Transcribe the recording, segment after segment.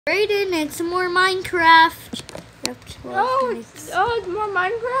Brayden and some more Minecraft. Oh, it's more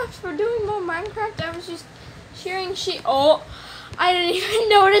Minecraft. We're doing more Minecraft. I was just shearing sheep. Oh, I didn't even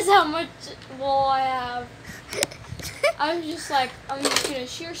notice how much wool I have. I was just like, I'm just gonna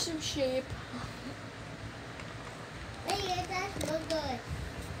shear some sheep.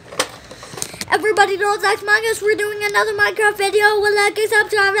 Everybody knows that's Minecraft. We're doing another Minecraft video. We'll like and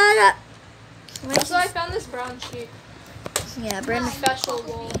subscribe. So I found this brown sheep. Yeah, Brandon. Special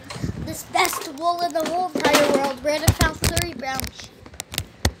wool. This best wool in the whole entire world. Brandon found 30 brown sheep.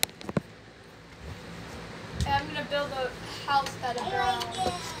 And I'm gonna build a house out of brown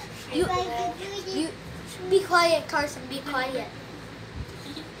sheep. You be quiet, Carson. Be quiet.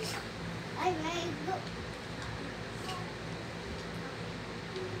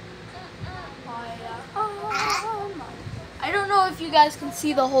 I don't know if you guys can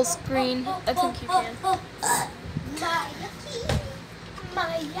see the whole screen. I think you can.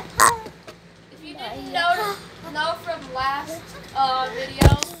 If you didn't know from last video,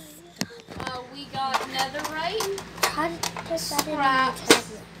 we got netherite scraps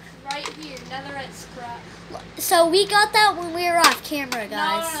right here. Netherite scraps. So we got that when we were off camera,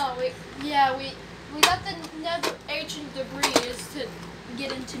 guys. No. We got the ancient debris to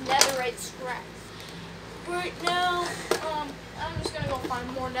get into netherite scraps. Right now, I'm just gonna go find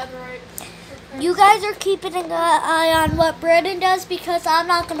more netherite. You guys are keeping an eye on what Brandon does because I'm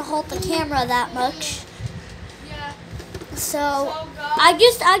not gonna hold the camera that much. Yeah. So I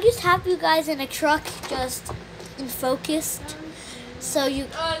just have you guys in a truck, just focused. So you.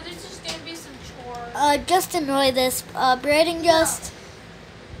 There's just gonna be some chores. Just enjoy this. Brandon just.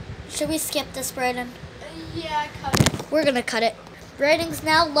 Should we skip this, Brandon? Yeah, cut it. We're gonna cut it. Brandon's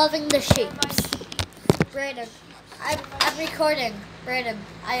now loving the sheep. Brandon, I'm recording. Brandon,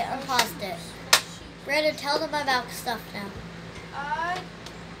 I unpaused it. Brandon, tell them about stuff now.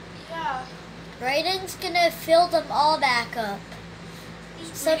 Yeah. Brandon's gonna fill them all back up.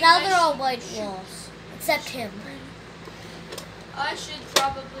 So now they're all white walls, except him. I should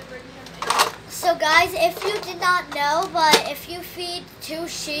probably bring him in. So guys, if you did not know, but if you feed 2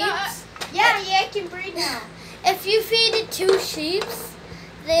 sheep, I can breed now. If you feed 2 sheep,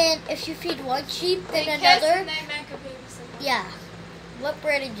 then if you feed 1 sheep, then another. And they make a baby signal. Yeah, what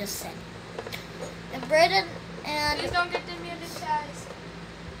Brandon just said. And Brandon and. Please don't get demonetized.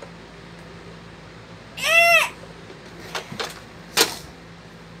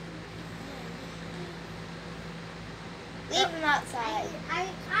 Leave them outside.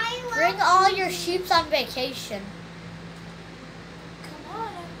 Bring all your sheep on vacation. Come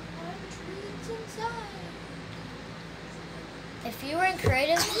on, everyone, treats inside. If you were in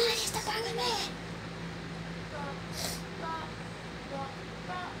creative,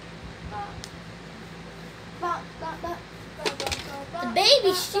 the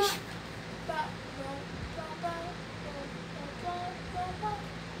baby sheep.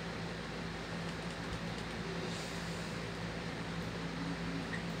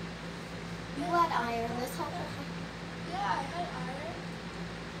 You had iron this whole time. Yeah, I had iron.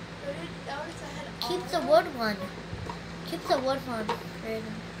 But I had Keep the wood one. Keep the wood one,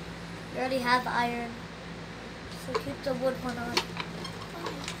 Brandon. You already have iron. So keep the wood one on.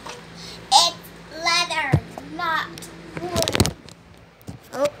 It's leather, not wood.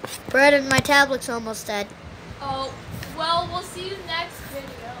 Oh, Brandon, my tablet's almost dead. Oh, well, we'll see you next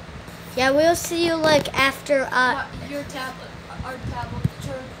video. Yeah, we'll see you like after Your tablet, our tablet.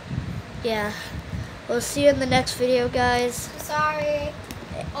 Sure. Yeah. We'll see you in the next video, guys. Sorry.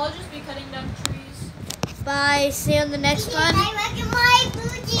 I'll just be cutting down trees. Bye. See you in the next one. I reckon my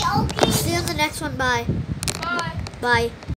booty, okay? See you in the next one. Bye. Bye. Bye.